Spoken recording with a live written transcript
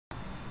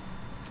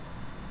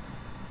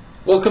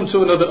Welcome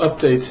to another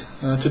update.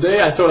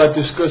 Today I thought I'd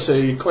discuss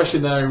a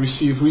question that I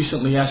received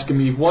recently asking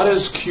me, what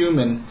is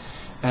cumin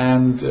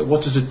and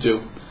what does it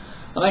do?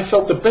 And I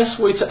felt the best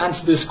way to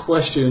answer this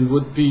question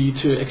would be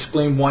to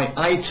explain why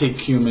I take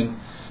cumin,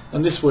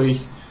 and this way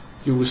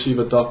you'll receive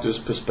a doctor's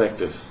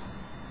perspective.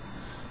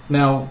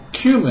 Now,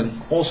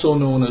 cumin, also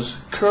known as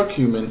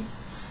curcumin,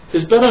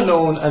 is better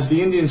known as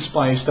the Indian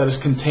spice that is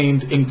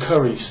contained in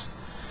curries,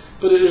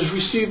 but it has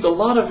received a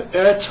lot of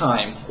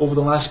airtime over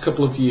the last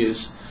couple of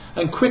years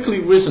and quickly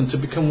risen to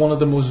become one of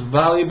the most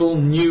valuable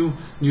new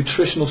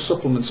nutritional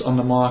supplements on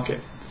the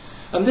market.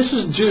 And this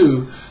is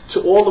due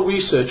to all the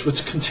research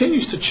which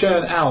continues to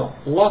churn out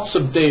lots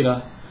of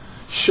data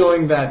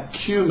showing that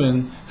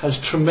cumin has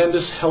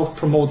tremendous health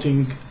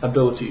promoting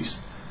abilities.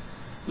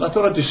 And I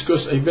thought I'd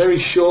discuss a very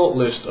short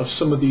list of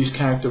some of these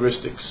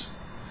characteristics.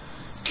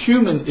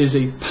 Cumin is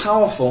a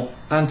powerful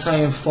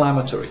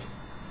anti-inflammatory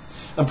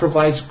and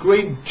provides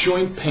great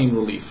joint pain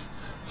relief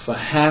for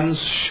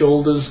hands,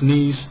 shoulders,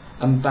 knees,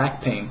 and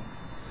back pain.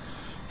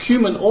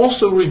 Cumin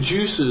also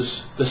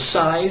reduces the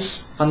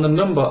size and the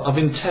number of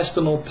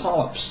intestinal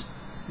polyps,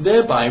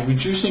 thereby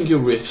reducing your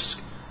risk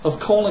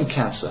of colon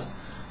cancer.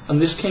 And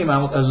this came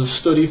out as a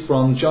study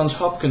from Johns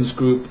Hopkins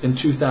group in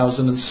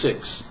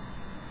 2006.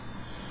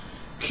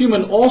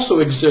 Cumin also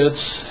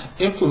exerts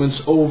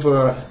influence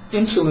over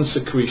insulin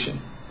secretion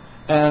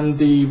and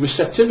the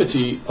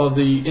receptivity of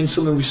the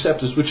insulin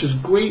receptors, which is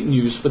great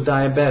news for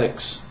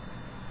diabetics.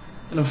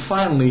 And then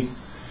finally,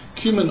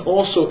 cumin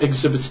also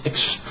exhibits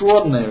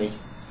extraordinary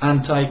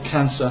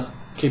anti-cancer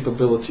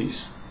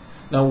capabilities.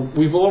 Now,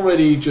 we've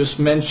already just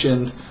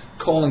mentioned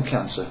colon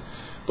cancer,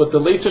 but the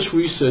latest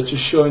research is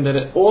showing that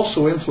it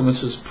also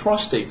influences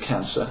prostate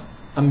cancer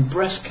and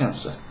breast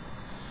cancer.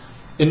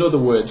 In other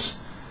words,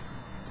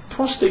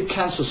 prostate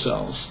cancer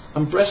cells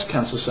and breast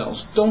cancer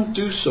cells don't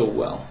do so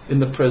well in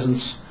the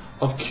presence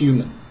of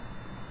cumin.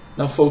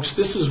 Now folks,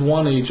 this is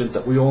one agent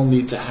that we all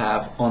need to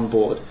have on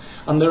board,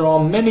 and there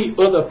are many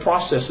other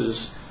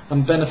processes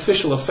and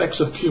beneficial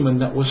effects of cumin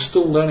that we're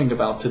still learning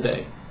about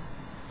today.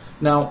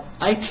 Now,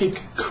 I take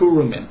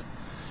Curamin,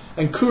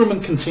 and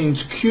Curamin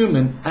contains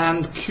cumin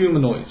and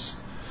cuminoids,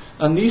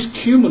 and these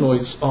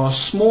cuminoids are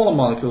smaller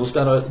molecules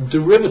that are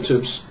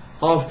derivatives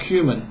of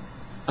cumin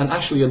and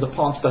actually are the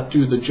parts that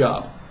do the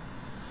job.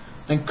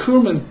 And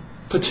Curamin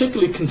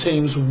particularly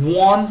contains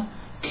one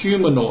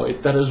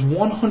cuminoid that is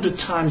 100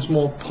 times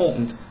more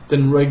potent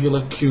than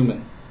regular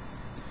cumin.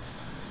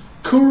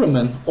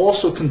 Curamin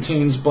also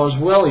contains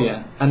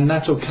boswellia and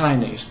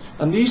nattokinase,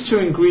 and these two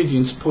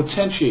ingredients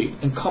potentiate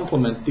and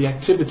complement the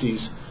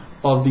activities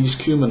of these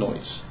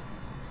cuminoids.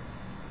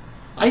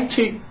 I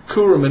take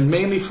Curamin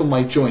mainly for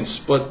my joints,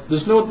 but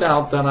there's no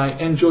doubt that I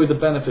enjoy the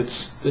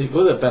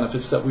other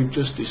benefits that we've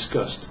just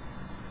discussed.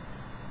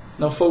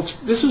 Now folks,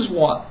 this is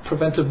what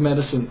preventive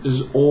medicine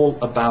is all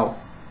about,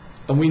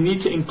 and we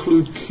need to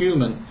include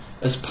cumin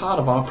as part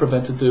of our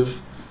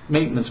preventative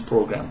maintenance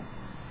program.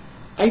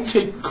 I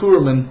take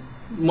Curamin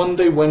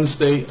Monday,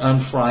 Wednesday, and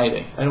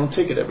Friday. I don't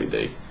take it every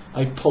day.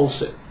 I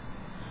pulse it.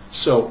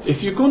 So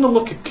if you're going to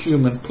look at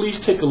cumin, please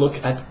take a look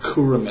at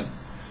Curamin.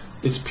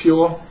 It's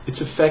pure,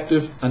 it's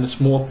effective, and it's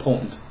more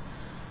potent.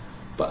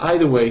 But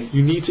either way,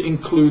 you need to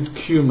include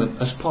cumin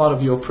as part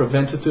of your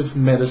preventative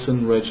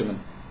medicine regimen.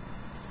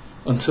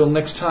 Until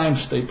next time,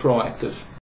 stay proactive.